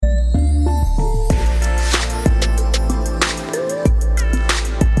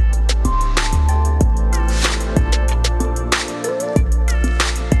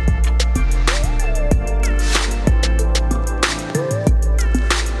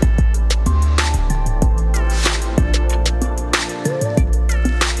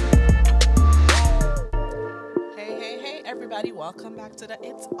welcome back to the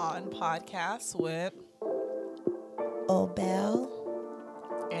It's On podcast with Obel.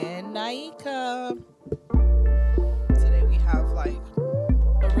 and Naika. Today we have like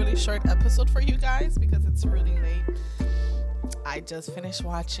a really short episode for you guys because it's really late. I just finished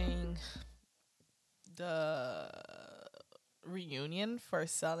watching the reunion for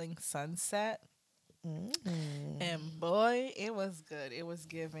Selling Sunset. And boy, it was good. It was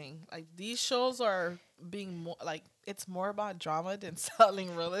giving. Like these shows are being more like it's more about drama than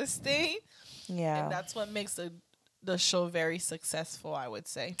selling real estate. Yeah. And that's what makes the show very successful, I would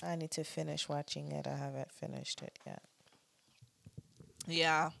say. I need to finish watching it. I haven't finished it yet.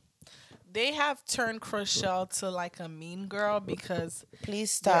 Yeah. They have turned Chriselle to like a mean girl because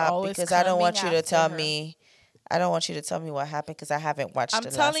Please they're stop always because I don't want coming you to after tell her. me. I don't want you to tell me what happened because I haven't watched I'm the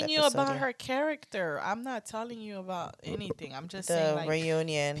last telling you episode about yet. her character. I'm not telling you about anything. I'm just saying The like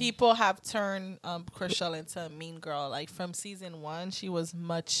reunion. people have turned Chriselle into a mean girl. Like from season 1, she was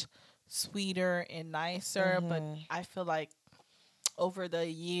much sweeter and nicer, but I feel like over the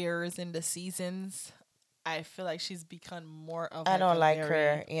years and the seasons, I feel like she's become more of I like don't a like very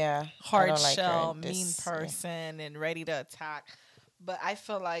her. Yeah. I hard don't like her shell, in mean this. person and ready to attack. But I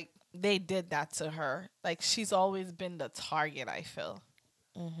feel like they did that to her. Like she's always been the target, I feel.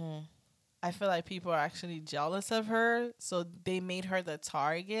 I feel like people are actually jealous of her, so they made her the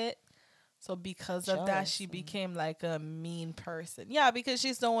target. So because of that, Jealous? she became like a mean person. Yeah, because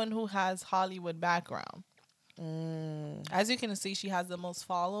she's the one who has Hollywood background. As you can see, she has the most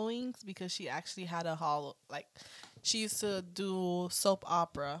followings because she actually had she used to do soap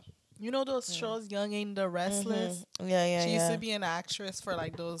opera. You know those shows, Young and the Restless? Yeah, yeah, She used yeah. to be an actress for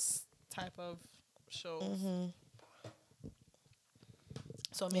like those type of shows.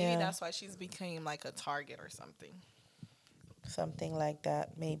 So maybe Yeah. that's why she's became like a target or something. Something like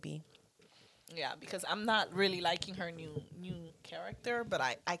that, maybe. Yeah, because I'm not really liking her new character, but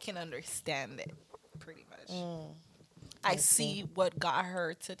I can understand it pretty much. I see what got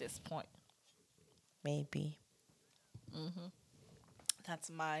her to this point. Maybe.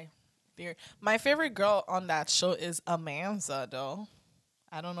 That's my theory. My favorite girl on that show is Amanza, though.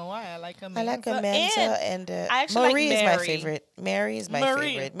 I don't know why. I like Amanza. I like Amanda and I actually Marie like is my Mary. favorite. Mary is my Marie.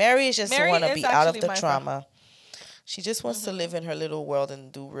 favorite. Mary is just Mary want to is be out of actually the my trauma. She just wants to live in her little world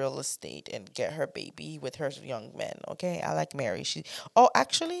and do real estate and get her baby with her young men. Okay, I like Mary.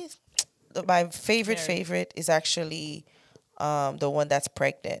 Actually, my Mary. favorite is actually the one that's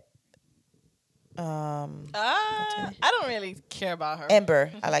pregnant. I don't really care about her.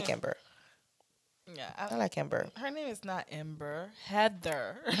 Ember. I like Ember. Yeah, I like Ember. her name is not Ember.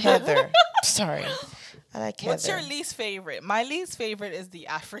 Heather. Heather. Sorry, I like Heather. What's your least favorite? My least favorite is the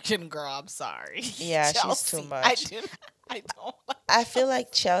African girl. I'm sorry. Yeah, she's Chelsea. too much. I don't like I feel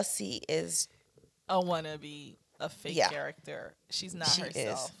like Chelsea is. a wannabe, a fake Yeah. character. She's not She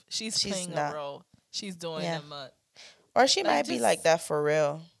herself. is. She's She's playing not. a role. She's doing Yeah. a mutt. Or she Like, might be like just- that for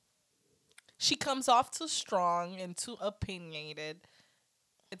real. She comes off too strong and too opinionated.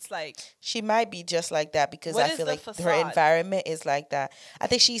 It's like She might be just like that because What I is feel the like her facade? environment is like that. I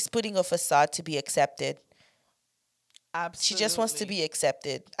think she's putting a facade to be accepted. absolutely. She just wants to be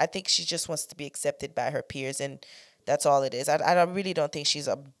accepted. I think she just wants to be accepted by her peers, and that's all it is. Really don't think she's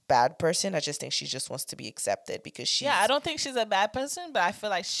a bad person. I just think she just wants to be accepted because she's. Yeah, I don't think she's a bad person, but I feel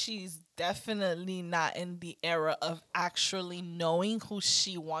like she's definitely not in the era of actually knowing who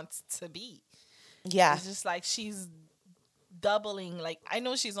she wants to be. Yeah. It's just like she's doubling. Like I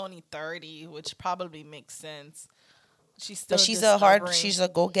know she's only 30, which probably makes sense. She's still But discovering. she's a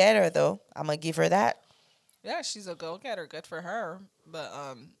go getter though. I'm gonna give her that. Yeah, she's a go getter. Good for her. But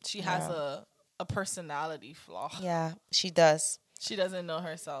she has a personality flaw. Yeah, she does. She doesn't know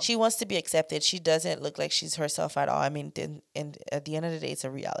herself. She wants to be accepted. She doesn't look like she's herself at all. I mean, at the end of the day, it's a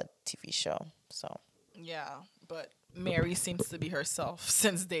reality TV show. So Yeah, but Mary seems to be herself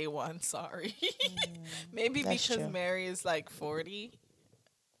since day one. Sorry. Maybe that's because true. Mary is like 40.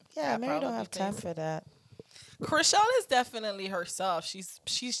 yeah, Yeah, Mary don't probably have time thinks- for that. Chriselle is definitely herself.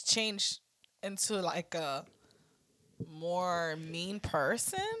 She's changed into like a more mean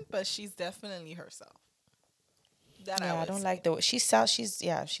person, but she's definitely herself. That Yeah, I would don't say. like the way she sounds.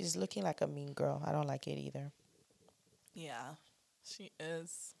 She's looking like a mean girl. I don't like it either. Yeah, she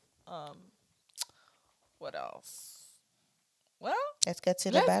is. What else? Well, Let's get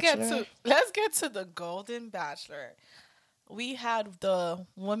to the Bachelor. let's get to the Golden Bachelor. We had the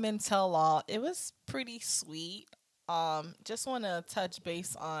women tell all. It was pretty sweet. Just want to touch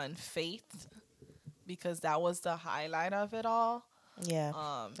base on Faith because that was the highlight of it all. Yeah,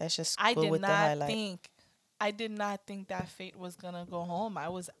 let's just I go did with the not highlight. I did not think that Faith was gonna go home. I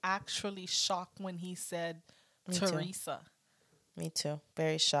was actually shocked when he said Me too. Teresa. Me too.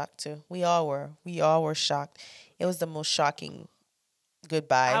 Very shocked too. We all were. We all were shocked. It was the most shocking I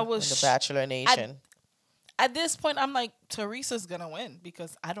goodbye was in the Bachelor at Nation. at this point. I'm like, Teresa's gonna win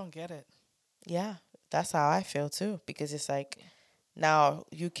because I don't get it. Yeah, that's how I feel too. Because it's like Yeah. now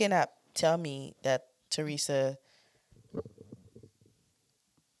you cannot tell me that Teresa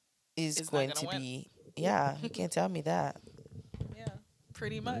is Is not going gonna to win. be. Yeah, you can't tell me that. Yeah,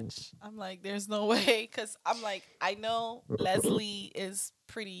 pretty much. I'm like, there's no way, because I'm like, I know Leslie is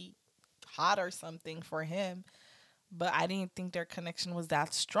pretty hot or something for him, but I didn't think their connection was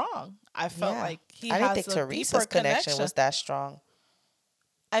that strong. I felt Yeah, like he I didn't think has a deeper Teresa's connection connection. was that strong.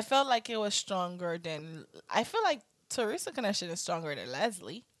 I felt like it was stronger than. I feel like Teresa connection is stronger than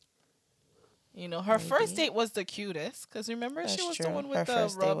Leslie. You know, her first Maybe date was the cutest because remember she that's was the true. one Her with the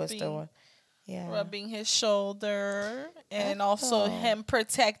first day was the one. Yeah, rubbing his shoulder, I and don't also know. him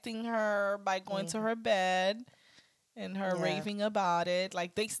protecting her by going to Hmm. her bed and her Yeah, raving about it.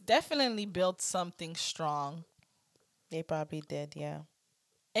 Like they definitely built something strong, they probably did. Yeah.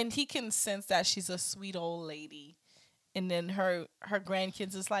 and he can sense that she's a sweet old lady. And then her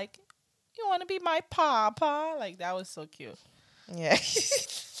grandkids is like, "You want to be my papa?" Like that was so cute. Yeah.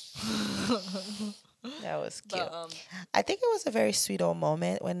 That was cute. But I think it was a very sweet old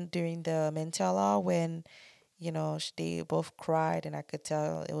moment when during the mental law when they both cried and I could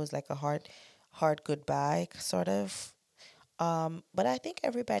tell it was like a hard goodbye sort of. But I think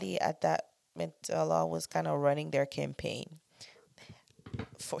everybody at that mental law was kind of running their campaign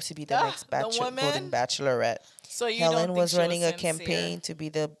for to be the next the Golden woman. Bachelorette. So you don't Helen think was she was running a sincere? campaign to be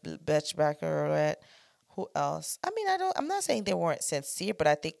the Bachelorette. Who else? I mean, I don't. I'm not saying they weren't sincere, but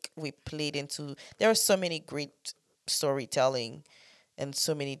I think we played into. There were so many great storytelling and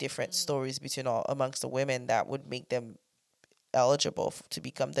so many different Mm. stories between all amongst the women that would make them eligible to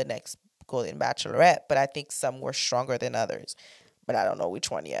become the next Golden Bachelorette. But I think some were stronger than others. But I don't know which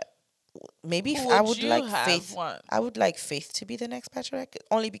one yet. Maybe Who I would would you like have Faith. won? I would like Faith to be the next Bachelorette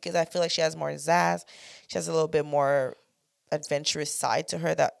only because I feel like she has more zazz. She has a little bit more adventurous side to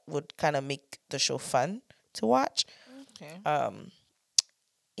her that would kind of make the show fun to watch. Okay. Um,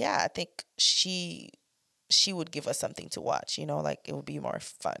 yeah, I think she would give us something to watch. Like it would be more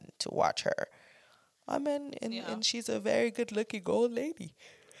fun to watch her. And Yeah. and she's a very good looking old lady.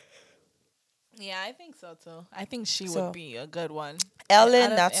 Yeah, I think so too. I think she would So be a good one. And out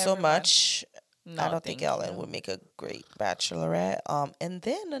Ellen, of not so everyone, much. I no, don't think thank Ellen you. would make a great bachelorette. And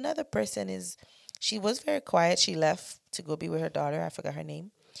then another person is, she was very quiet. She left to go be with her daughter. I forgot her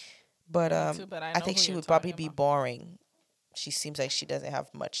name, but Me too, but I I know think who she you're would talking probably be about. boring. She seems like she doesn't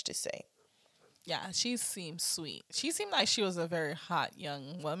have much to say. Yeah, she seems sweet. She seemed like she was a very hot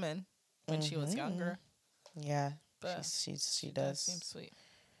young woman when she was Hmm. younger, Yeah, but she she does seem does. sweet.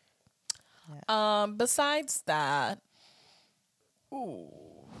 Yeah, Besides that, ooh,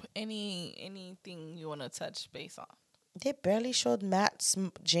 anything you want to touch base on? they barely showed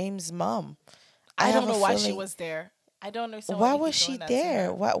James' mom. I I have don't a know why she feeling. was there. I don't understand why Why they was keep she doing that to there?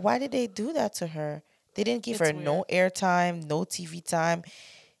 her. Why did they do that to her? They didn't give her It's no weird. airtime, no TV time.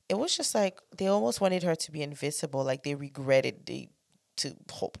 It was just like they almost wanted her to be invisible. Like they regretted to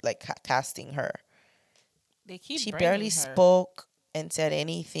hope like casting her. They keep She barely bringing her. spoke and said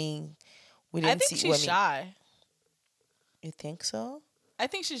anything. We I didn't think see. she's Well, I mean, shy. you think so? I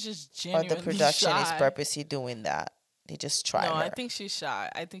think she's just Or the genuinely production is shy. purposely doing that? They just try No, I her. think she's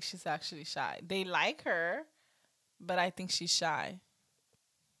shy. I think she's actually shy. They like her, but I think she's shy.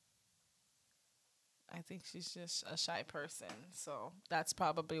 I think she's just a shy person. So that's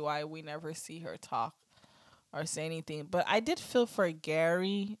probably why we never see her talk or say anything. But I did feel for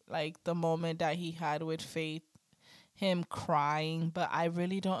Gary, like the moment that he had with Faith, him crying. But I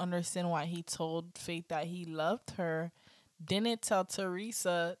really don't understand why he told Faith that he loved her, didn't tell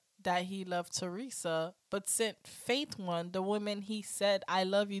Teresa that he loved Teresa, but sent Faith one, the woman he said I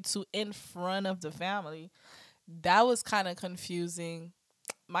love you to, in front of the family. That was kind of confusing.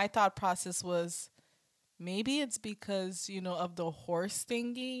 My thought process was maybe it's because, of the horse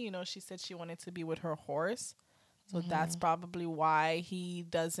thingy. She said she wanted to be with her horse. So that's Hmm. probably why he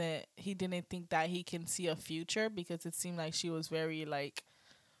didn't think that he can see a future, because it seemed like she was very like,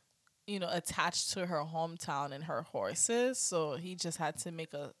 attached to her hometown and her horses. So he just had to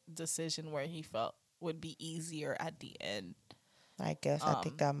make a decision where he felt would be easier at the end. I guess I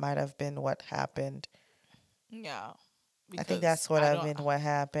think Um, that might have been what happened. yeah, I think because that's what have been what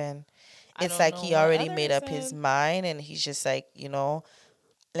happened. I It's don't like know he what already made others up his said. mind and he's just like,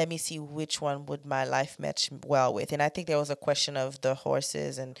 let me see which one would my life match well with. And I think there was a question of the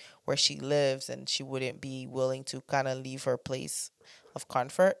horses and where she lives, and she wouldn't be willing to kind of leave her place of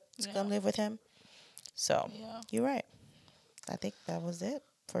comfort to Yeah, come live with him. So yeah. you're right. I think that was it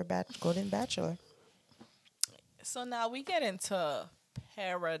for Golden Bachelor. So now we get into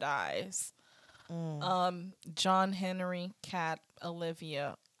Paradise. Mm. John Henry, Kat,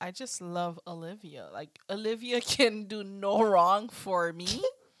 Olivia. I just love Olivia. Like Olivia can do no wrong for me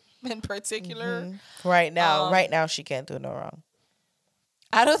in particular. Hmm. Right Um now, she can't do no wrong.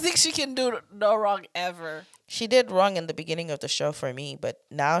 I don't think she can do no wrong ever. She did wrong in the beginning of the show for me, but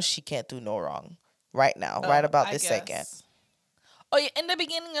now she can't do no wrong. Right now, right Oh, about I this second. guess. Oh yeah, in the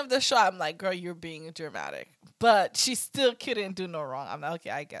beginning of the show, I'm like, girl, you're being dramatic, but she still couldn't do no wrong. I'm like, okay,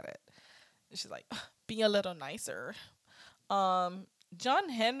 I get it. She's like, be a little nicer. Um, John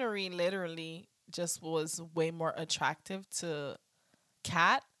Henry literally just was way more attractive to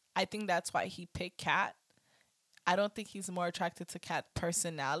Kat. I think that's why he picked Kat. I don't think he's more attracted to Kat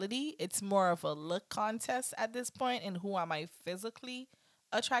personality. It's more of a look contest at this point, and who am I physically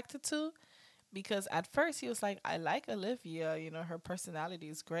attracted to? Because at first he was like, I like Olivia, her personality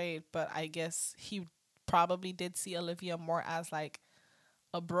is great, but I guess he probably did see Olivia more as like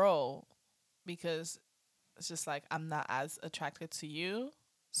a bro, because it's just like I'm not as attracted to you,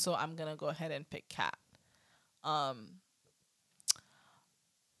 so I'm gonna go ahead and pick Kat. Um,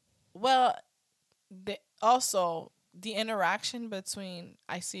 well, also the interaction between,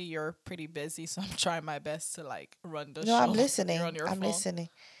 I see you're pretty busy, so I'm trying my best to like run the No, I'm show. You're on listening. your I'm phone. listening.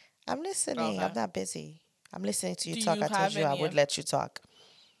 I'm listening. I'm Okay. not busy. I'm listening to you Do talk. you I told have you I any? would let you talk.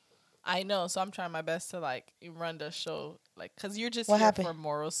 I know, so I'm trying my best to like run the show, like, cause you're just What here happened? for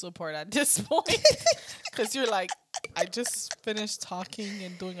moral support at this point. Cause you're like, I just finished talking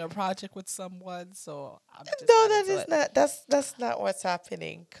and doing a project with someone, so I'm just No, adding that to is it. not. That's not what's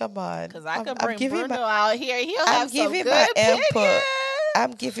happening. Come on. Cause I could I'm bring giving my. Bruno out here. He'll I'm have some giving my good input. opinion.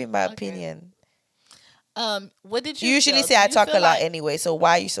 I'm giving my Okay. opinion. What did You you usually feel? say Do I you talk a feel lot like anyway, so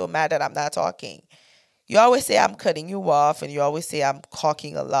why are you so mad that I'm not talking? You always say I'm cutting you off, and you always say I'm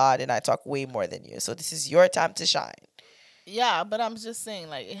talking a lot, and I talk way more than you. So this is your time to shine. yeah, but I'm just saying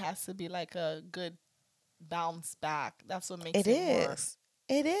like it has to be like a good bounce back. That's what makes It it more is.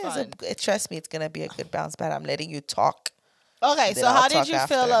 It is. fun. Trust me, it's gonna be a good bounce back. I'm letting you talk, Okay, and then so I'll how did talk you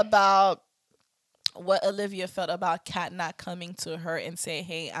feel after. about what Olivia felt about Kat not coming to her and say,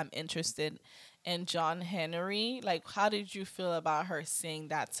 "Hey, I'm interested in John Henry"? Like, how did you feel about her saying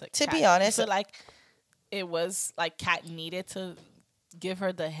that to To be Kat? Did you honest, feel like it was like Kat needed to give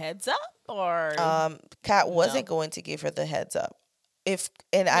her the heads up, or Kat wasn't no? going to give her the heads up. If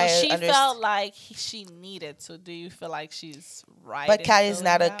and No, I she felt understand, like she needed to. Do you feel like she's right but in feeling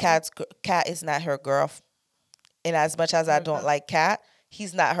that way? Kat is not her girl. And as much as I Her don't girl, like Kat,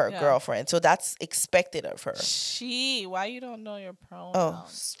 he's not her yeah. girlfriend. So that's expected of her. She. Why you don't know your Oh,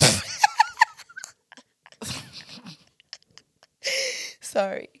 pronouns?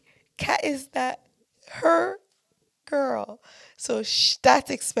 sorry. Kat is not her girl. So that's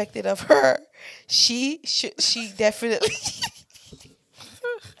expected of her. She definitely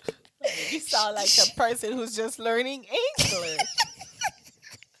You sh- sound like a sh- person who's just learning English.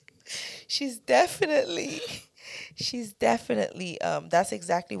 she's definitely that's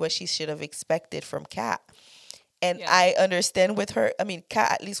exactly what she should have expected from Kat. And Yeah. I understand with her. I mean,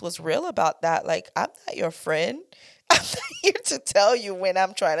 Kat at least was real about that. Like, I'm not your friend. I'm not here to tell you when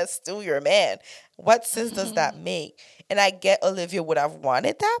I'm trying to steal your man. What sense does that make? And I get Olivia would have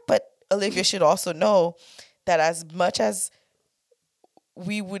wanted that, but Olivia should also know that as much as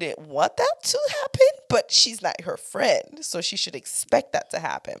we wouldn't want that to happen, but she's not her friend. So she should expect that to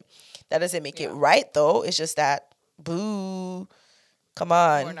happen. That doesn't make it Yeah. right, though. It's just that, boo, come We're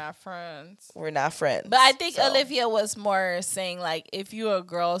on. not friends. We're not But I friends. think So, Olivia was more saying like, if you're a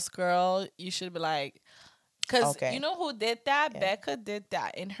girl's girl, you should be like, because you okay. know who did that? Yeah. Becca did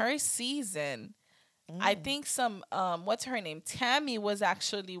that in her season. I Mm. think some what's her name? Tammy was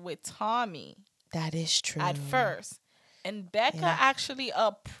actually with Tommy That is at true. first. And Becca Yeah. actually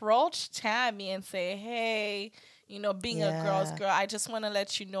approached Tammy and say, "Hey, being a girl's Yeah. girl, I just want to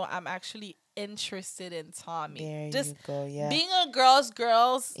let you know I'm actually interested in Tommy." There Just you go. Yeah. being a girls,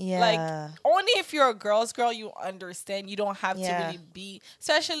 like Yeah. only if you're a girl's girl, you understand. You don't have to Yeah. really be,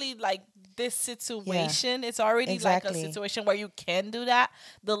 especially like this Yeah. situation. It's already like a Exactly. situation where you can do that.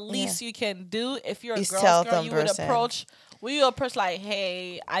 The Yeah. least you can do if you're a Is girl's tell girl, them you would person. approach. We approach like,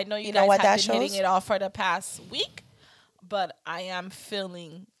 "Hey, I know you You know guys what have that been hitting shows? it off for the past week, but I am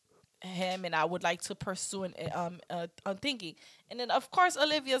feeling him and I would like to pursue a thinking." And then of course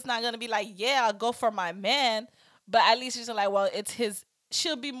Olivia's not gonna be like, "Yeah, I'll go for my man," but at least she's like, "Well, it's his."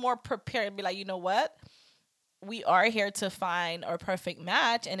 She'll be more prepared and be like, "You know what? We are here to find our perfect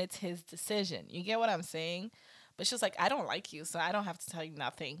match, and it's his decision." You get what I'm saying? But she's like, "I don't like you, so I don't have to tell you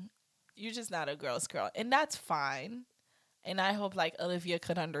nothing. You're just not a girl's girl," and that's fine. And I hope like Olivia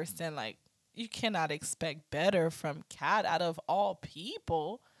could understand like you cannot expect better from Kat out of all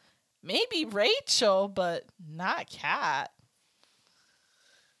people. Maybe Rachel, but not Kat.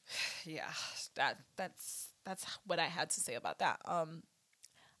 Yeah, that's what I had to say about that.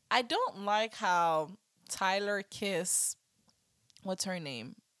 I don't like how Tyler kissed what's her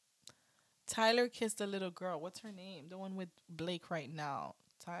name? Tyler kissed the little girl. What's her name? The one with Blake right now.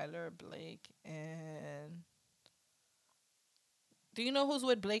 Tyler, Blake, and do you know who's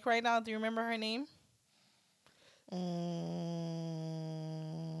with Blake right now? Do you remember her name?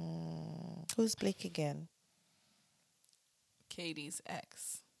 Who's Blake again? Katie's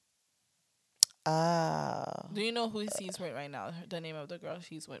ex. Ah. Do you know who he's with right now? The name of the girl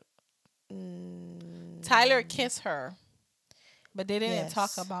she's with. Tyler Mm, kissed her, but they didn't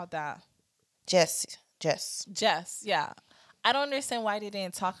talk yes. about that. Jess. Jess. Jess, yeah. I don't understand why they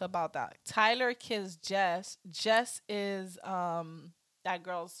didn't talk about that. Tyler kissed Jess. Jess is that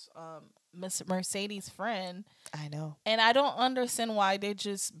girl's Miss Mercedes friend, I know. and I don't understand why they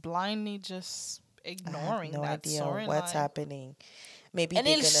just blindly just I have ignoring no that idea what's storyline. happening. Maybe And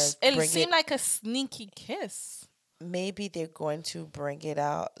they're gonna it bring seemed it. like a sneaky kiss. Maybe they're going to bring it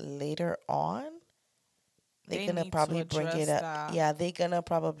out later on. They're They gonna need to probably bring it address up. that. Yeah, they're gonna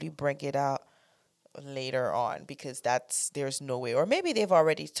probably bring it out later on because there's no way. Or maybe they've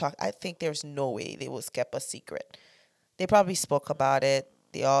already talked. I think there's no way they was kept a secret. They probably spoke about it.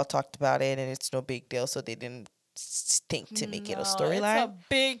 They all talked about it, and it's no big deal. So they didn't think to make it a No, it's a storyline.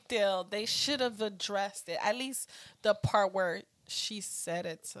 big deal. They should have addressed it. At least the part where she said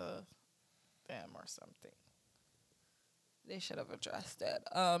it to them or something. They should have addressed it.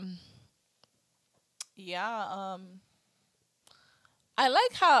 Yeah, I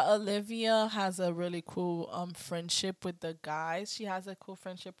like how Olivia has a really cool friendship with the guys. She has a cool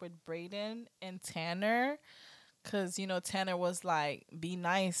friendship with Brayden and Tanner. Cause you know Tanner was like, be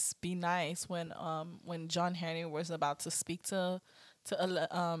nice," when John Henry was about to speak to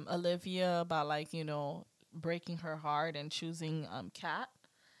Olivia about like breaking her heart and choosing Kat.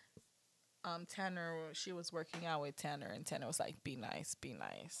 Tanner, she was working out with Tanner, and Tanner was like, be nice, be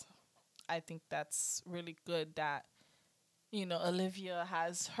nice. I think that's really good that Olivia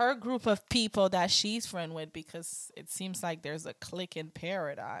has her group of people that she's friend with, because it seems like there's a clique in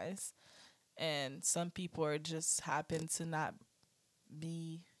paradise, and some people are just happen to not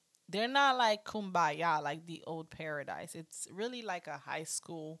be. They're not like kumbaya like the old paradise. It's really like a high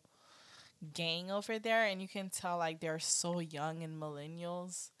school gang over there, and you can tell like they're so young and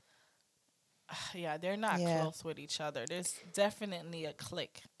millennials. Yeah, they're not Yeah, close with each other. There's definitely a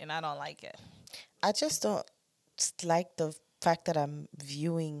clique, and I don't like it. I just don't like the fact that I'm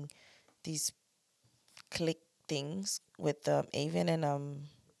viewing these click things with Avon and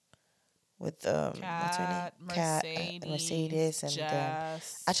with what's her name, Kat, Cat, Mercedes, Mercedes, and I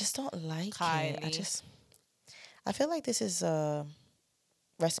Jess, just don't like it. Kylie. I feel like this is a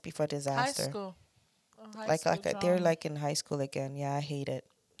recipe for High disaster. school. High school They're drama. like in high school again. Yeah, I hate it.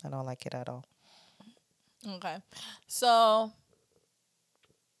 I don't like it at all. Okay. So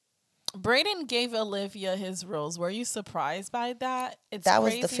Brayden gave Olivia his rose. Were you surprised by that? It's That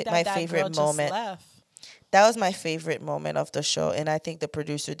was crazy my that that favorite girl just moment. left. That was my favorite moment of the show, and I think the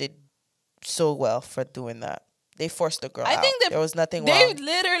producer did so well for doing that. They forced the girl I out. think that There was nothing they wrong.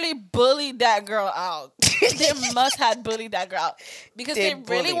 literally bullied that girl out. They must have bullied that girl out because They they really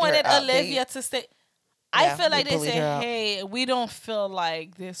bullied her wanted out. Olivia to stay. I Yeah, feel they like they bullied said, her out. "Hey, we don't feel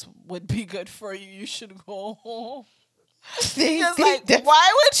like this would be good for you. You should go home." they Because they like, def-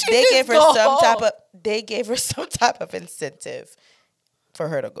 why would you they just gave her go some type home? of they gave her some type of incentive for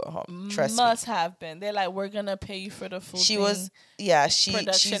her to go home. Trust me. Must have been. They're like, we're gonna pay you for the full She thing. was yeah,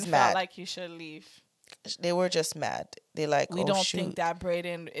 Production she's felt mad. like you should leave. They were just mad. They like, We "Oh don't think shoot." that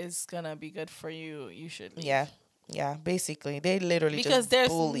Brayden is gonna be good for you. You should leave. Yeah. Yeah, basically. They literally just Because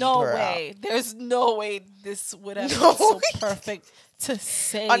bullied her out. there's no way this would have been No. so perfect to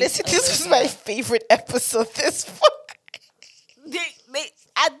save Honestly, this was my Olivia. favorite episode this far. They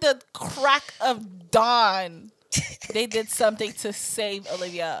at the crack of dawn, they did something to save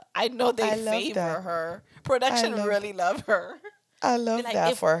Olivia. I know they I love favor that. her. I Production love really love her. I They're love like,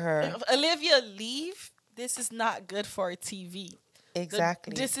 that if for her. Olivia leave, this is not good for TV.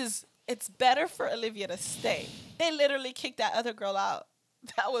 Exactly. It's better for Olivia to stay. They literally kicked that other girl out.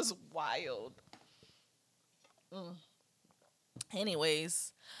 That was wild.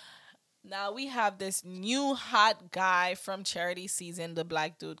 Anyways, now we have this new hot guy from Charity season. The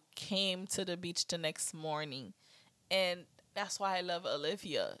black dude came to the beach the next morning. And that's why I love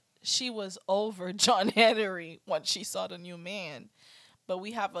Olivia. She was over John Henry once she saw the new man. But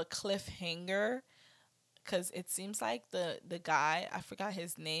we have a cliffhanger. because it seems like the guy, I forgot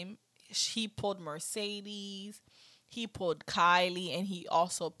his name, he pulled Mercedes, he pulled Kylie, and he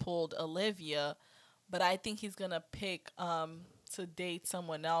also pulled Olivia. But I think he's gonna pick to date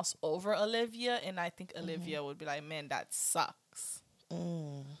someone else over Olivia, and I think Mm-hmm. Olivia would be like, man, that sucks.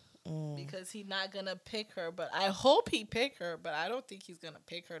 Mm, mm. Because he's not gonna pick her, but I hope he pick her, but I don't think he's gonna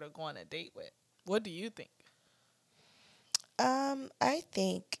pick her to go on a date with. What do you think? I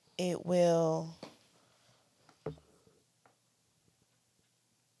think it will.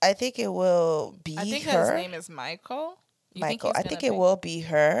 I think it will I be think his her, name is Michael. You think Michael. he's I gonna think it pick? will be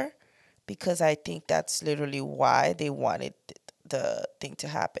her because I think that's literally why they wanted the thing to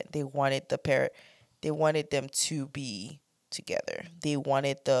happen. They wanted the pair. They wanted them to be together. They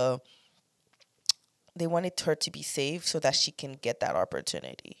wanted her to be saved so that she can get that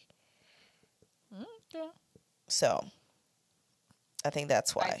opportunity. Okay. So I think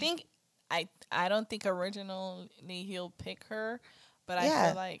that's I why. think I don't think originally he'll pick her, but I feel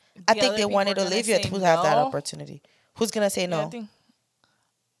Yeah. like I the think other they people wanted are gonna Olivia say to have that no. opportunity. Who's gonna say Yeah, I no? think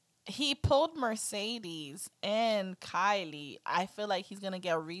he pulled Mercedes and Kylie. I feel like he's gonna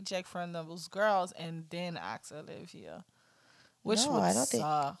get a reject from those girls and then ask Olivia, which No, would I don't think.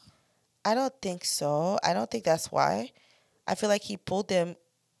 suck. I don't think so. I don't think that's why. I feel like he pulled them,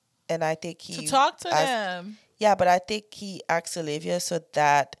 and I think To he talk to asked. them. Yeah, but I think he asked Olivia so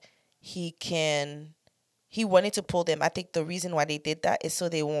that he can. He wanted to pull them. I think the reason why they did that is so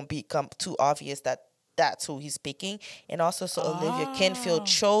they won't become too obvious that that's who he's picking, and also so Olivia can feel Ah.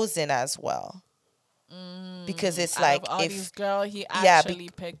 chosen as well. Because it's Out of like all these if girls, he yeah, actually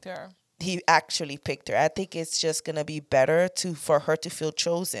picked her. he actually picked her. I think it's just gonna be better to for her to feel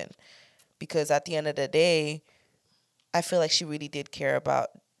chosen because at the end of the day, I feel like she really did care about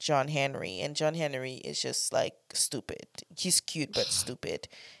John Henry, and John Henry is just like stupid. He's cute but stupid,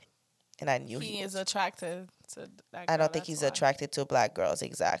 and I knew he He is was. attracted to that I girl. don't think That's he's why. attracted to black girls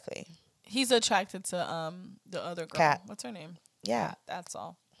exactly. He's attracted to the other girl. Cat, What's her name? yeah, Kat. That's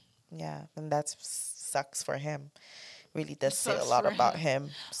all. yeah, and that sucks for him. Really does say a Sucks lot for about him.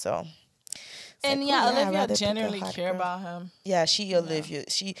 him. So it's And like, oh yeah, yeah, I'd Olivia rather pick a genuinely hot care girl. about him. Yeah, she Yeah. Olivia.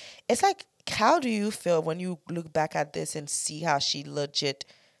 She. It's like, how do you feel when you look back at this and see how she legit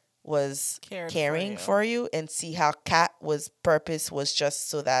was Cared for caring you. for you, and see how Kat was purpose was just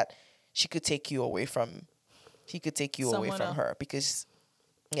so that she could take you away from he could take you away Someone from else. her because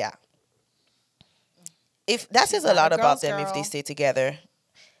yeah, if that says She's a not a lot about girl's them if they girl. stay together.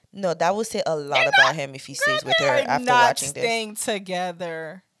 No, that would say a They're lot about not. him if he Girl, stays with they her are after not watching this. staying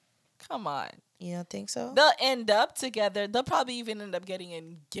together. Come on. You don't think so? They'll end up together. They'll probably even end up getting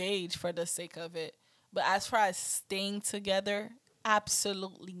engaged for the sake of it. But as far as staying together,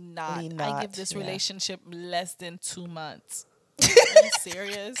 absolutely not. Really I give not. this Yeah. relationship less than 2 months. Are you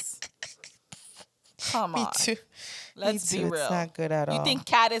serious? Come Me on. too. Me Let's be too. It's real. not good at You all. think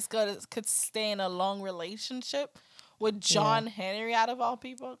Kat is could stay in a long relationship with Yeah. John Henry out of all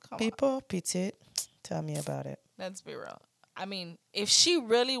people? Come on. People, Petit, tell me about it. Let's be real. I mean, if she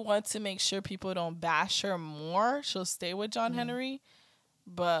really wants to make sure people don't bash her more, she'll stay with John Mm. Henry.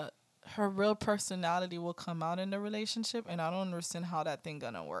 But her real personality will come out in the relationship, and I don't understand how that thing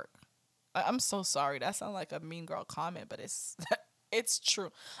gonna work. I'm so sorry. That sounds like a mean girl comment, but it's it's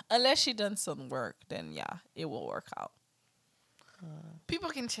true. Unless she done some work, then yeah, it will work out. People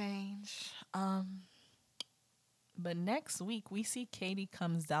can change. But next week we see Katie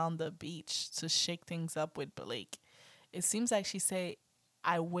comes down the beach to shake things up with Blake. It seems like she said,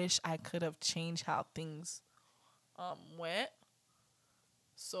 "I wish I could have changed how things went."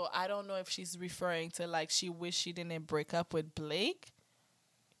 So I don't know if she's referring to like she wished she didn't break up with Blake,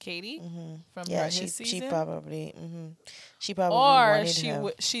 Katie, Hmm. from Yeah, her his she season, probably she probably or wanted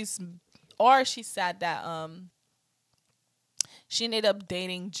him. she said that she ended up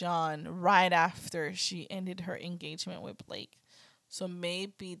dating John right after she ended her engagement with Blake. So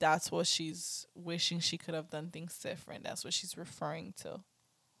maybe that's what she's wishing she could have done things different. That's what she's referring to.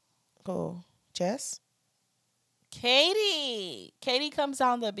 Oh, Jess. Katie comes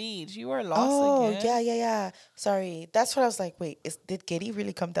down the beach. You were lost Oh yeah, again. yeah, yeah. Sorry, that's what I was like. Wait, did Katie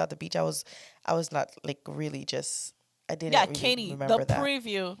really come down the beach? I was not like really just. I Yeah, didn't really Katie. remember that.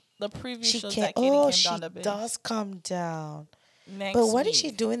 The preview She shows can. that Katie Oh, came down she the beach does come down. But next what is she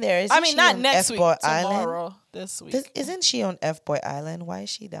week. doing there? I Isn't mean, she not on next F Boy week. Island? Tomorrow. This week. Isn't she on F Boy Island? Why is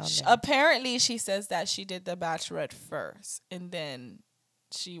she down there? Apparently, she says that she did the Bachelorette first, and then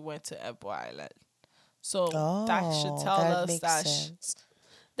she went to Ebbo Island. So that should Oh, tell that us makes that sense.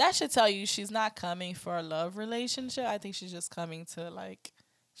 that should tell you she's not coming for a love relationship. I think she's just coming to like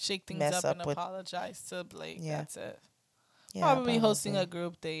shake things Mess up and up with apologize to Blake. yeah, That's it. yeah, Probably hosting a probably.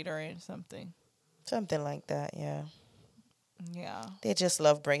 group date or something. Something like that, yeah. Yeah. They just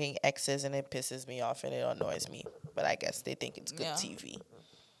love bringing exes and it pisses me off and it annoys me. But I guess they think it's good Yeah. TV.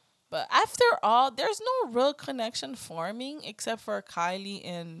 But after all, there's no real connection forming except for Kylie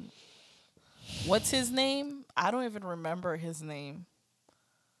and what's his name? I don't even remember his name.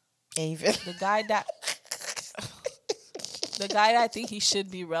 Even. The guy that the guy that I think he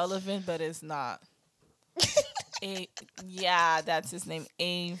should be relevant but is not. A yeah, that's his name,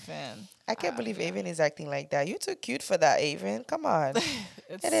 Avon. I can't believe Yeah. Avon is acting like that. You're too cute for that, Avon. Come on.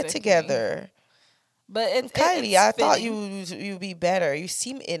 It's Get it sickening. together. But And Kylie, it's I thought fitting. you'd be better. You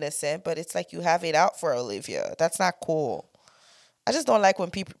seem innocent, but it's like you have it out for Olivia. That's not cool. I just don't like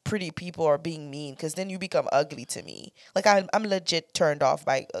when pretty people are being mean because then you become ugly to me. Like I'm legit turned off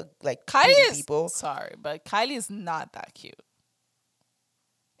by like pretty Kylie is people. sorry, but Kylie is not that cute.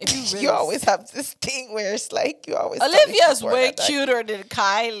 If you You really always have this thing where it's like you always. tell me Olivia is people are way not that cuter than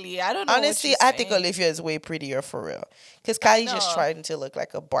Kylie. I don't know what Honestly, you're I think saying. Olivia is way prettier for real. Because I Kylie's just know. trying to look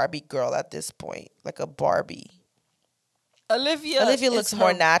like a Barbie girl at this point. Like a Barbie. Olivia Olivia is looks more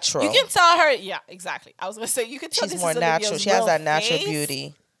her. natural. You can tell her. Yeah, exactly. I was gonna say you can tell She's this more is natural. Olivia's She has real that natural face.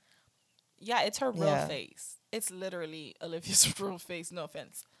 beauty. Yeah, it's her real Yeah. face. It's literally Olivia's real face. No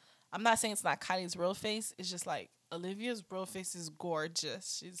offense. I'm not saying it's not Kylie's real face. It's just like Olivia's real face is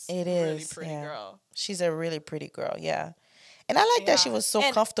gorgeous. She's It a really is. pretty Yeah. girl. She's a really pretty girl. Yeah. And I like that she Yeah. was so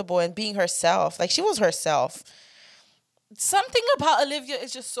And comfortable in being herself. Like she was herself. something about Olivia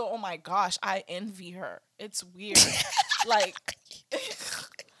is just so, oh my gosh, I envy her. It's weird. Like,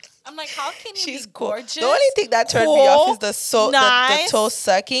 I'm like, how can you She's be cool. gorgeous? The only thing that turned me off cool, is the nice. toe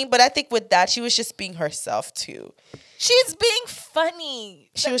sucking. But I think with that, she was just being herself too. She's being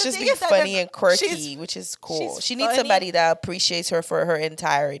funny. She was The just thing being is that funny and quirky, she's which is cool. she's She needs funny. somebody that appreciates her for her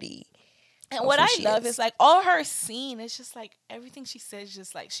entirety And of what who I she love is. is like all her scene. It's just like everything she says.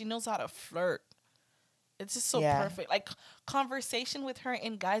 Just like she knows how to flirt. It's just so Yeah. perfect. Like conversation with her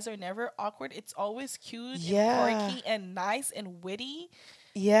and guys are never awkward. It's always cute Yeah. and quirky and nice and witty.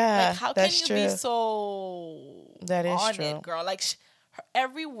 Yeah, Like how can that's you true. be so That is on true. it, girl? Like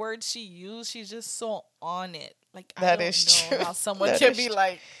every word she used, she's just so on it. Like I That don't is know true. how someone That can is be true.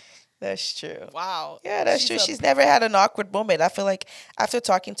 like, That's true. wow. Yeah, that's true. She's never had an awkward moment. I feel like after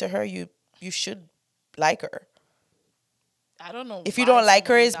talking to her, you should like her. I don't know. If you why don't like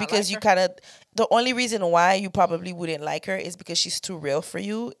her, someone would is not because like you her. kind of the only reason why you probably wouldn't like her is because she's too real for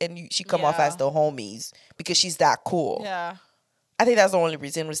you, and she come off as Yeah. the homies because she's that cool. Yeah. I think that's the only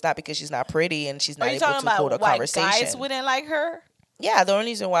reason. It's not because she's not pretty and she's Are not you able talking to hold a about why conversation. guys wouldn't like her? Yeah, the only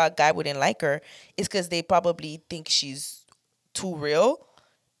reason why a guy wouldn't like her is because they probably think she's too real,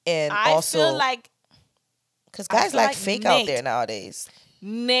 and I feel also like because I guys feel like like fake out there Nate. nowadays.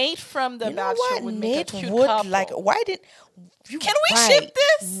 Nate from The You know Bachelor what? would make a Nate cute would couple. like. Why did you? Can we right. ship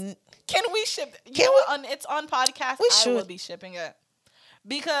this? Can we ship? You Can know we? what? It's on podcast. We I will should. be shipping it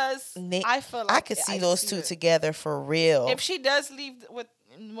because Nate, I feel like I could see those two it. together for real. If she does leave with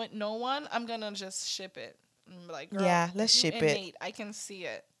no one, I'm gonna just ship it. I'm like, girl, Yeah, let's you ship and it. Nate, I can see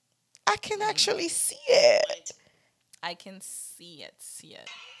it. I can actually see it. I can see it. See it.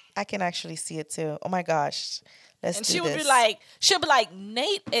 I can actually see it too. Oh my gosh, let's And do she would this. be like,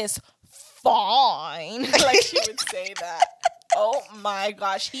 Nate is fine. Like she would say that. Oh my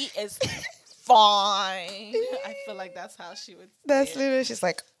gosh, he is fine. I feel like that's how she would say That's it. literally. She's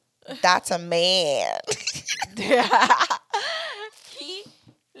like, that's a man. He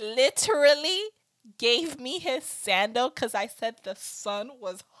literally gave me his sandal because I said the sun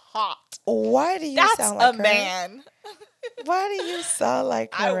was hot. Why do you That's sound like a her? man. Why do you sound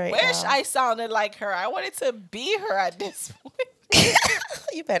like her I right wish now? I sounded like her. I wanted to be her at this point.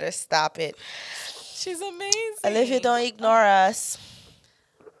 You better stop it. She's amazing. Olivia, don't ignore us.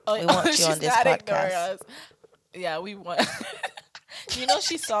 Oh, We want you she's on this not ignoring podcast. us. Yeah, we want. You know,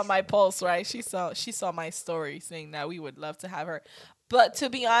 she saw my post, right? She saw my story saying that we would love to have her. But to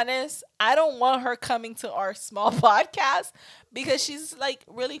be honest, I don't want her coming to our small podcast because she's like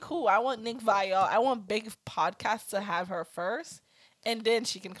really cool. I want Nick Vial. I want big podcasts to have her first, and then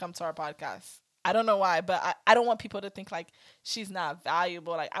she can come to our podcast. I don't know why, but I don't want people to think like she's not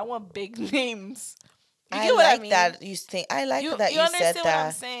valuable. Like I want big names. You I get what like I mean? that you think. I like that you understand said what I'm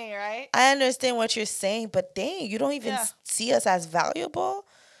that. saying, right? I understand what you're saying, but dang, you don't even Yeah. see us as valuable.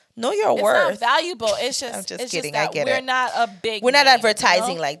 Know your It's worth. not valuable. It's just I'm just it's kidding. Just I that get we're it. not a big. We're not name, advertising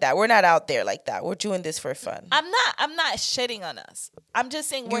you know? like that. We're not out there like that. We're doing this for fun. I'm not shitting on us. I'm just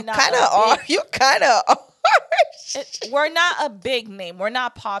saying we're You not. kind of a are. big- You kind of are. We're not a big name. We're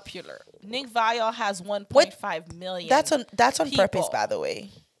not popular. Nick Vial has 1.5 million. That's on purpose, people. by the way.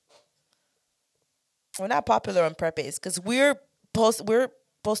 We're not popular on purpose because we're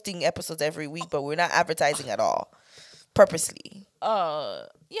posting episodes every week, but we're not advertising at all purposely.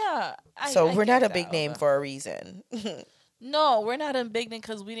 Yeah, So I we're not get a that. big name for a reason. No, we're not in big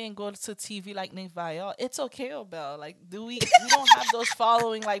because we didn't go to TV like Nick Viall. It's okay, Obel. Like, we don't have those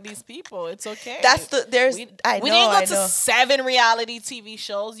following like these people. It's okay. That's the there's We I we know, didn't go I to know. 7 reality TV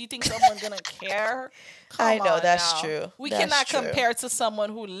shows. You think someone's gonna care? I Come know on that's now. true. We That's cannot true. compare to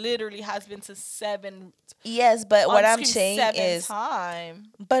someone who literally has been to seven Yes, but what on I'm screen saying seven is, time.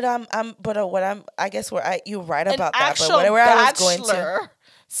 what I'm, I guess where you're right An about that, but actual whatever I was going to, bachelor,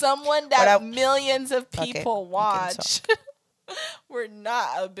 someone what I, that millions of okay, people you can watch. talk. We're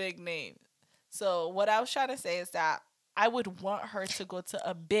not a big name. So what I was trying to say is that I would want her to go to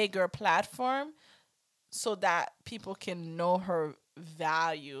a bigger platform so that people can know her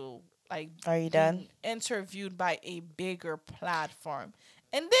value, like Are you done? being interviewed by a bigger platform.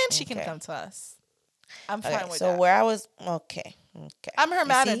 And then she can Okay. come to us. I'm Okay. fine with So that. where I was, okay. Okay. I'm her You see,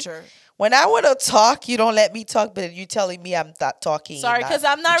 manager. when I want to talk, you don't let me talk, but you telling me I'm not talking and Sorry, not because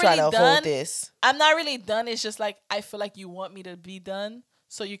I'm and not trying really to hold done. this. I'm not really done. It's just like I feel like you want me to be done.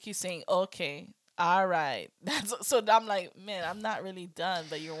 So you keep saying, okay, all right. That's so I'm like, man, I'm not really done,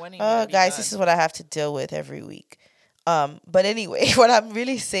 but you're wanting me to Oh, be guys, this done. is what I have to deal with every week. But anyway, what I'm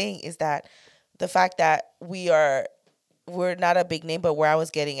really saying is that the fact that we're not a big name, but where I was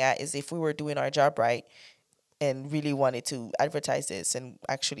getting at is if we were doing our job right and really wanted to advertise this and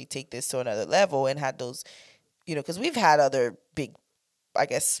actually take this to another level and had those, because we've had other big, I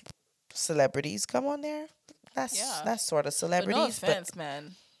guess, celebrities come on there. That's Yeah. that's sort of But no celebrities, but offense,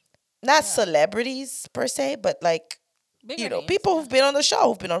 man. not Yeah. celebrities per se, but like Bigger names. people Yeah. who've been on the show,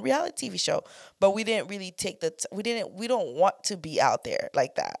 who've been on reality TV show, but we didn't really take we don't want to be out there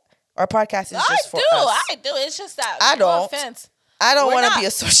like that. Our podcast is I just for do. us. I do. It's just that I no don't. offense. I don't We're want to not be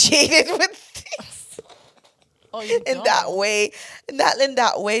associated with things Oh, you in that don't. way. Not in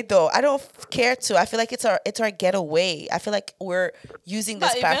that way though. I don't care to. I feel like it's our getaway. I feel like we're using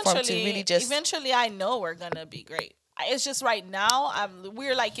this But platform to really just eventually I know we're gonna be great. It's just right now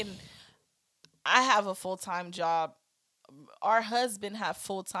we're like in I have a full-time job. Our husband have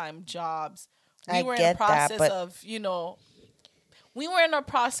full-time jobs. We I were in a get that, process but of, we were in a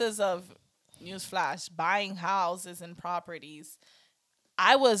process of newsflash buying houses and properties.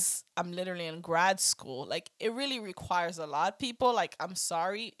 I'm literally in grad school. Like it really requires a lot of people. Like I'm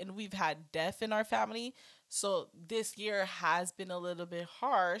sorry, and we've had death in our family. So this year has been a little bit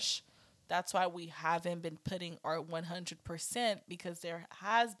harsh. That's why we haven't been putting our 100% because there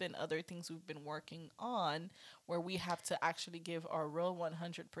has been other things we've been working on where we have to actually give our real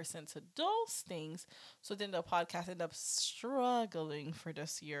 100% to those things. So then the podcast ended up struggling for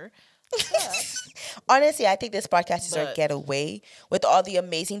this year. But honestly, I think this podcast is our but getaway with all the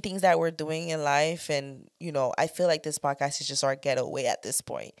amazing things that we're doing in life. And, I feel like this podcast is just our getaway at this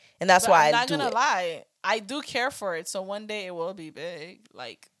point. And that's But why I'm I not do gonna it. lie. I do care for it. So one day it will be big.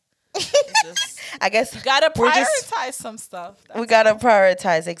 Like it's just I guess you gotta we're just, prioritize some stuff. we That's got to all.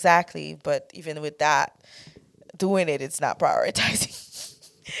 prioritize exactly. But even with that, doing it, it's not prioritizing.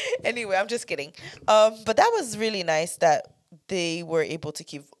 Anyway, I'm just kidding. But that was really nice that they were able to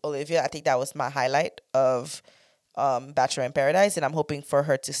keep Olivia. I think that was my highlight of Bachelor in Paradise, and I'm hoping for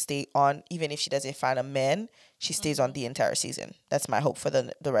her to stay on, even if she doesn't find a man. She stays on Hmm. the entire season. That's my hope for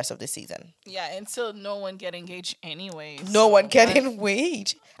the rest of the season. Yeah, until no one get engaged anyway. No one So that getting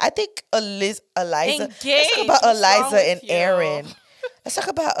wage. I think Eliza. Let's talk about engaged. What's wrong Eliza and with you? Aaron. Let's talk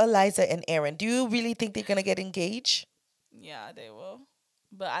about Eliza and Aaron. Do you really think they're gonna get engaged? Yeah, they will.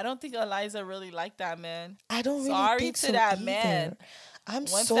 But I don't think Eliza really liked that man. I don't really Sorry think to so that man. either. I'm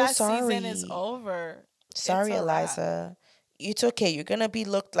Once so that season is sorry. over, it's Sorry, a wrap. Eliza. It's okay. You're gonna be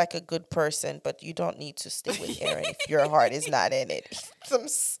looked like a good person, but you don't need to stay with Aaron if your heart is not in it.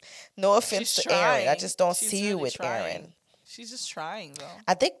 No offense She's to Aaron. I trying. just don't She's see you really with trying. Aaron. She's just trying though.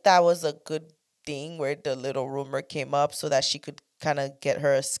 I think that was a good thing where the little rumor came up so that she could kind of get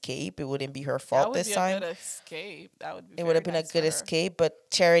her escape. It wouldn't be her That fault would this be a good time. escape. That would be It would very have been a nice for good her. escape,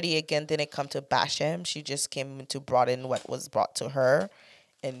 but Charity again didn't come to bash him. She just came to broaden what was brought to her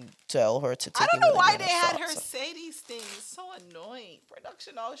and tell her to I take don't it with know a why grain they of had salt. her So, say these things. It's so annoying.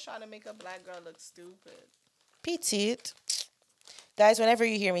 Production always trying to make a black girl look stupid. petite. Guys, whenever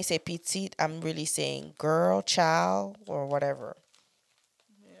you hear me say petite, I'm really saying girl, child, or whatever.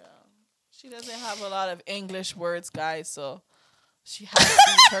 Yeah. She doesn't have a lot of English words, guys, so she has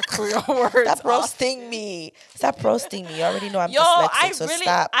to use her Creole words Stop roasting often. me. Stop roasting me. You already know I'm Yo, dyslexic, so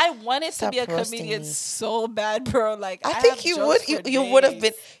stop. I wanted to Stop be a roasting comedian me. so bad, bro. Like I I think have you jokes would. You, for you would have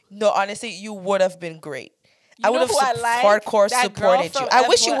been. days. No, honestly, you would have been great. I You would know have who I like? hardcore That girl supported you. from I F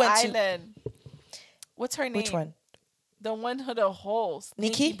wish you Boy went to Island. What's her which name? one? The one who the host.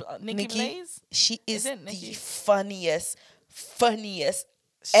 Nikki Blaze? She Is is it the Nikki? funniest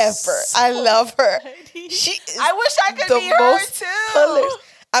ever. I So love her. funny. She is I wish I could the be her most too.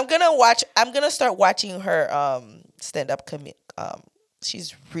 hilarious. I'm gonna start watching her stand up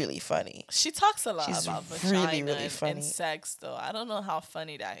she's really funny. She talks a lot She's about really, vagina really and funny. sex, though. I don't know how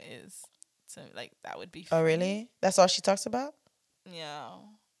funny that is. So, like, that would be Oh funny. really? That's all she talks about? Yeah.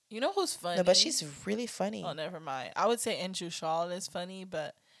 You know who's funny? No, but she's really funny. Oh, never mind. I would say Andrew Shaw is funny,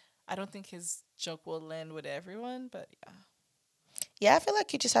 but I don't think his joke will land with everyone. But yeah. Yeah, I feel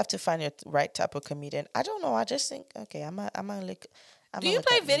like you just have to find your right type of comedian. I don't know. I just think okay, I'm gonna look. Do you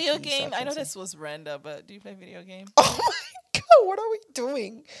play at video Nikki so game? I can know say. this was Brenda, but do you play video game? Oh my god, what are we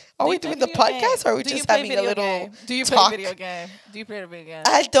doing? Are Do we you play doing the video game? podcast or are we Do you just play having a video little game? Do you play talk? video game? Do you play a video game?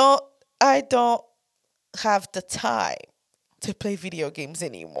 I don't have the time to play video games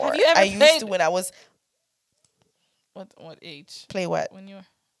anymore. Have you ever I used played? to when I was What age? play what? When you were.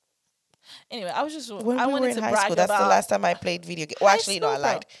 Anyway, I was just. When I we were wanted in to high brag school. That's the about last time I played video game. Well, high actually no, I school,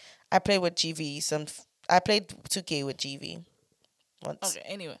 bro. lied. I played with GV. I played 2K with GV once. Okay.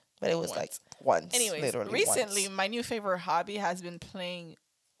 Anyway. But it was like once. Anyways, literally recently once. my new favorite hobby has been playing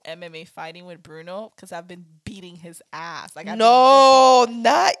MMA fighting with Bruno because I've been beating his ass. Like I've No,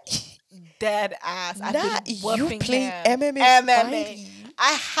 not been dead ass. I've not been you whooping playing him. MMA fighting.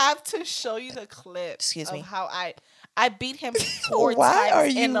 I have to show you the clip. Excuse of me. how I beat him 4 Why times are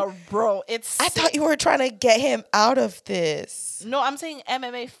in you- a row. It's I thought sick. you were trying to get him out of this. No, I'm saying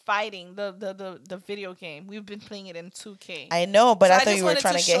MMA fighting, the video game. We've been playing it in 2K. I know, but So I I thought just you were wanted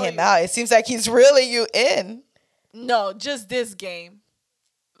trying to to get show him you. out. It seems like he's reeling you in. No, just this game.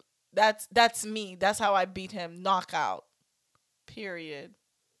 That's me. That's how I beat him. Knockout. Period.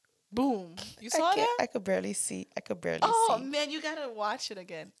 Boom. You saw that? I could barely see. Oh see. man, you gotta watch it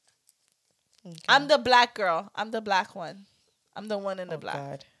again. Okay. I'm the black girl. I'm the black one. I'm the one in the black.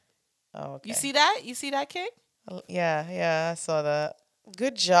 God. Oh, okay. You see that? You see that kick? Yeah, I saw that.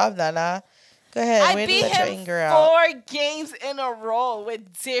 Good job, Nana. Go ahead. I Way to beat let your him anger out. 4 games in a row with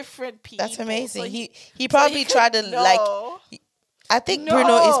different people. That's amazing. So he probably tried to like. No. I think No.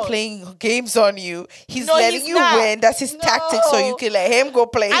 Bruno is playing games on you. He's No, letting he's you not. win. That's his tactic, so you No. can let him go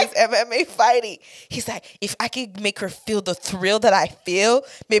play I- his MMA fighting. He's like, if I can make her feel the thrill that I feel,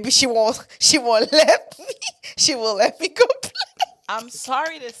 maybe she won't let me. She will let me go play. I'm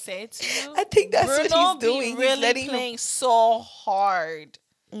sorry to say to you. I think that's what Bruno he's doing. Be He's really letting you- playing so hard.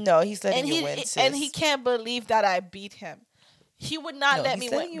 No, he's letting And you win, sis. he can't believe that I beat him. He would not No, let he's me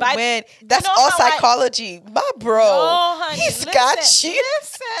letting win. you But win. you That's know all how psychology. My bro. No, honey. He's got you.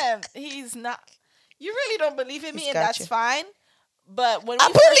 Listen, he's not. You really don't believe in me, He's and got that's you. fine. But when we I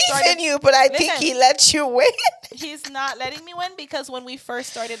first believe started, in you, but I think Listen. he let you win. he's not letting me win because when we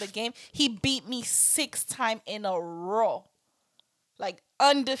first started the game, he beat me 6 times in a row, like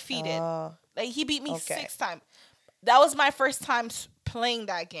undefeated. Like he beat me Okay. 6 times. That was my first time playing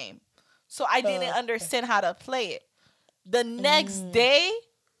that game, so I didn't Okay. understand how to play it. The next day,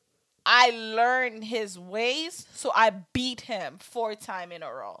 I learned his ways, so I beat him 4 times in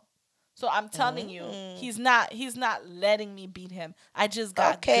a row. So I'm telling you, he's not letting me beat him. I just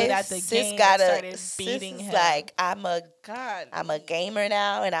got good at the game and started beating him. Like I'm a God. gamer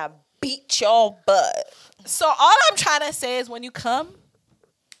now, and I beat your butt. So all I'm trying to say is, when you come,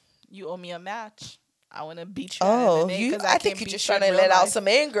 you owe me a match. I want to beat you. Oh, at MMA 'cause I think can't you're beat just you trying in to real let out life. some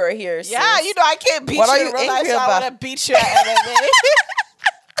anger here. Yeah, sis. you know I can't beat What you are in you real life, angry so I about? want to beat you at MMA.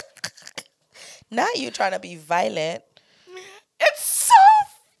 Not you trying to be violent. It's so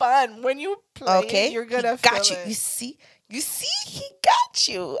fun when you play. Okay, You're gonna he got feel you. it. You see, he got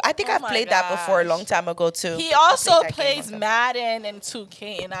you. I think Oh I've my played that before a gosh. long time ago too. He I also played that game plays long time. Madden and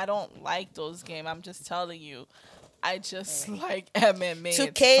 2K, and I don't like those games. I'm just telling you. I just like MMA.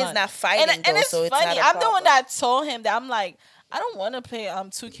 2K is not fighting and though, it's so it's funny. not a I'm the one problem. that told him that. I'm like, I don't want to play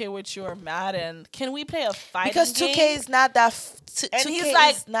 2K with you or Madden. Can we play a fighting Because game? 2K is not that. And 2K he's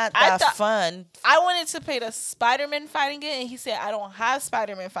like, is not I that thought- fun. I wanted to play the Spider-Man fighting game, and he said I don't have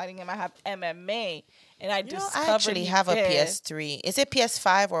Spider-Man fighting game. I have MMA, and I You know, discovered I actually he have a did. PS3. Is it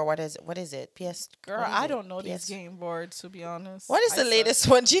PS5 or what is it? What is it? Girl, what is I it? don't know these PS game boards, to be honest. What is I the suck. latest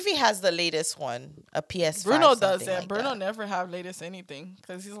one? GV has the latest one. A PS5. Bruno something doesn't. like Bruno that. never have latest anything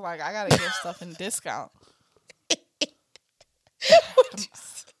because he's like, I gotta get stuff in discount.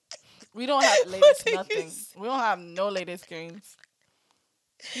 We don't have latest did you nothing. say? We don't have no latest games.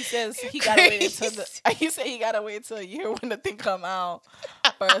 He says he gotta wait until he said he gotta wait till a year when the thing come out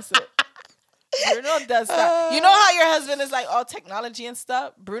for us. Bruno does that. You know how your husband is like all technology and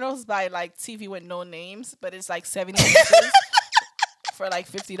stuff? Bruno's buy like TV with no names, but it's like 70 inches for like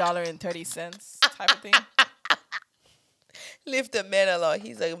 $50.30 type of thing. Leave the man alone.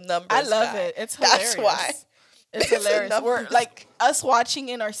 He's a I numbers love guy. it. It's hilarious. That's why. It's It's a hilarious. We're numbers. like us watching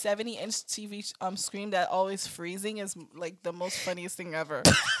in our 70-inch TV screen that always freezing is like the most funniest thing ever.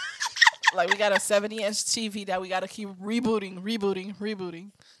 Like we got a 70-inch TV that we got to keep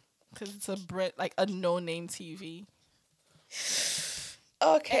rebooting because it's like a no-name TV.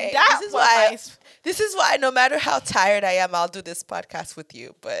 Okay, And that this is why no matter how tired I am, I'll do this podcast with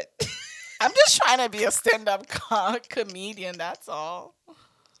you. But I'm just trying to be a stand-up comedian. That's all.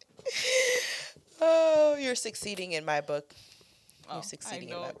 oh, you're succeeding in my book. Oh, You're succeeding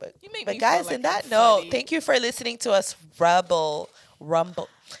in I know. my book. You make But me guys, feel like in that I'm note, funny. thank you for listening to us rumble.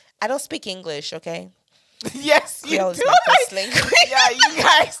 I don't speak English, okay? Yes, you Creole is do. my first language. Yeah, you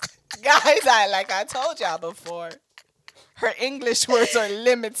guys, I told y'all before. Her English words are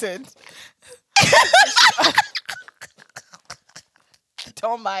limited.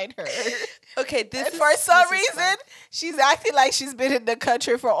 Don't mind her. Okay, And for some reason, she's acting like she's been in the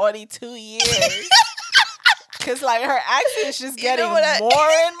country for only 2 years. Because, like, her accent is just getting more and more.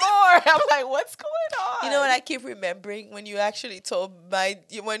 I'm like, what's going on? You know what I keep remembering when you actually told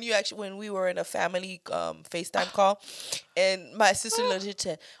when we were in a family FaceTime call, and my sister legit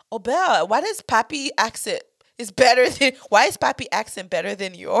said, "Oh, Belle, why is Pappy accent better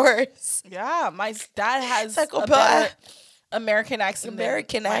than yours?" Yeah, my dad has Like, a Belle, better American accent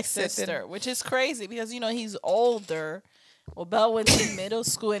American than my accent sister, which is crazy because, he's older. Well, Belle went to middle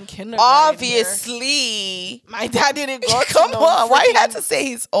school and kindergarten. Obviously. Here. My dad didn't go to Come no on, why you freaking- had to say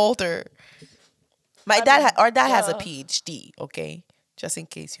he's older? Our dad has a PhD, okay? Just in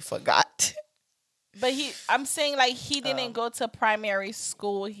case you forgot. But I'm saying like he didn't go to primary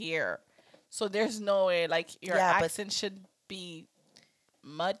school here. So there's no way like your accent should be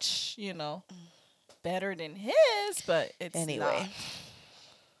much, better than his, but it's not.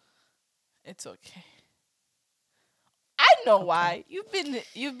 It's okay. I know why. You've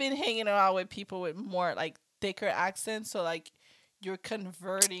been hanging around with people with more like thicker accents, so like you're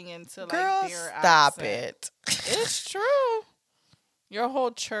converting into like their stop accent. it. It's true. Your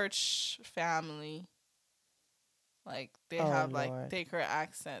whole church family, like they have like thicker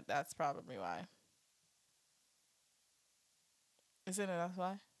accent. That's probably why. Isn't it? That's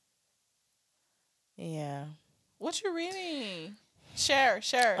why. Yeah. What you reading? Share with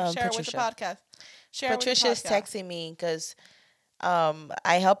the podcast. Patricia's texting me because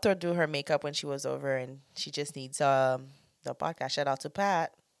I helped her do her makeup when she was over, and she just needs the podcast. Shout out to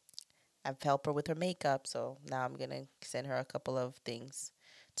Pat. I've helped her with her makeup, so now I'm gonna send her a couple of things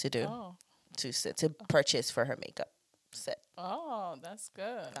to do to purchase for her makeup set. Oh, that's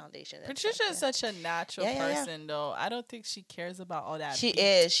good. Foundation. Patricia is such a natural person, though. I don't think she cares about all that. She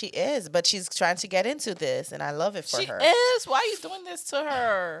is, but she's trying to get into this, and I love it for her. She is. Why are you doing this to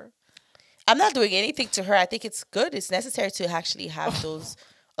her? I'm not doing anything to her. I think it's good. It's necessary to actually have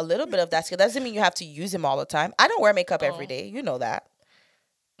a little bit of that skill. Doesn't mean you have to use them all the time. I don't wear makeup every day. You know that.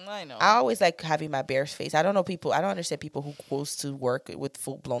 I know. I always like having my bare face. I don't understand people who goes to work with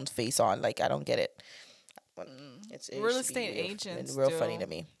full blown face on. Like, I don't get it. It's real estate agents. It's real funny to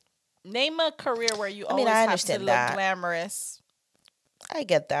me. Name a career where you always have to look glamorous. I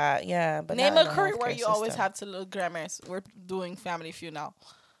get that, yeah. But name a career where you always have to look glamorous. We're doing Family Feud now.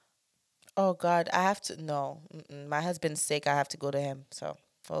 Oh God, I have to. No, my husband's sick. I have to go to him. So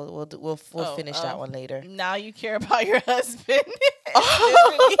we'll finish that one later. Now you care about your husband.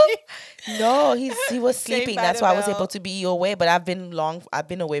 No, he was sleeping. That's why I was able to be away. But I've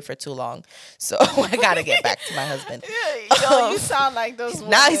been away for too long, so I gotta get back to my husband. You sound like those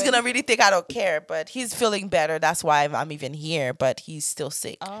women. Now he's gonna really think I don't care, but he's feeling better. That's why I'm even here. But he's still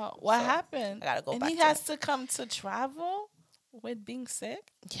sick. Oh, what happened? I gotta go back. And he has to come to travel with being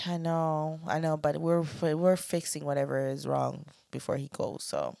sick. Yeah, I know, but we're fixing whatever is wrong before he goes.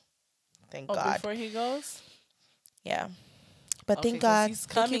 So thank God. Before he goes. Yeah. But thank God.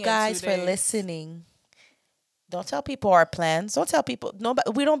 Thank you guys for listening. Don't tell people our plans. Don't tell people. No,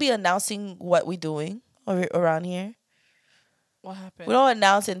 but we don't be announcing what we're doing around here. What happened? We don't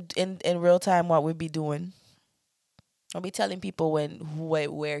announce in real time what we be doing. I'll be telling people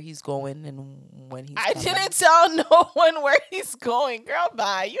where he's going and when he's coming. Didn't tell no one where he's going. Girl,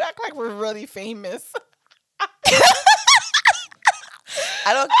 bye. You act like we're really famous.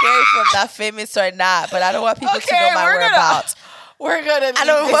 I don't care if I'm not famous or not, but I don't want people to know my whereabouts. We're gonna. I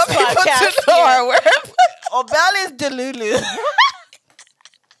don't want people to know our whereabouts. Obel is Delulu.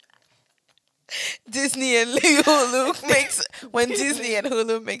 Disney and Hulu when Disney and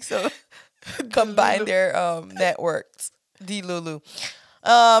Hulu combine their networks. Delulu.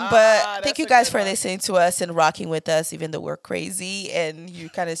 But thank That's you a guys good for one. listening to us and rocking with us, even though we're crazy and you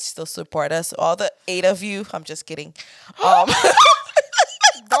kind of still support us. All the 8 of you. I'm just kidding. Um,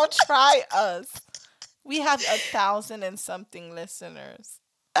 Don't try us. We have 1,000 and something listeners.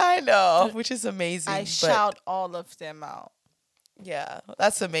 I know, Th- which is I amazing. But shout all of them out. yeah,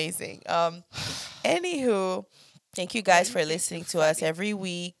 that's amazing. Anywho, thank you Why guys you for think you listening to us funny? every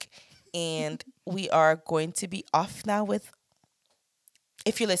week. And we are going to be off now with,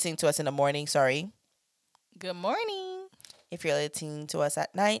 if you're listening to us in the morning, sorry. Good morning. If you're listening to us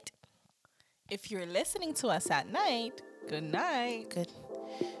at night, If you're listening to us at night, good night. good.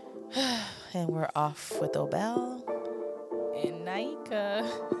 And we're off with Obel. And Naika.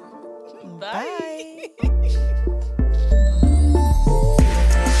 Bye. Bye.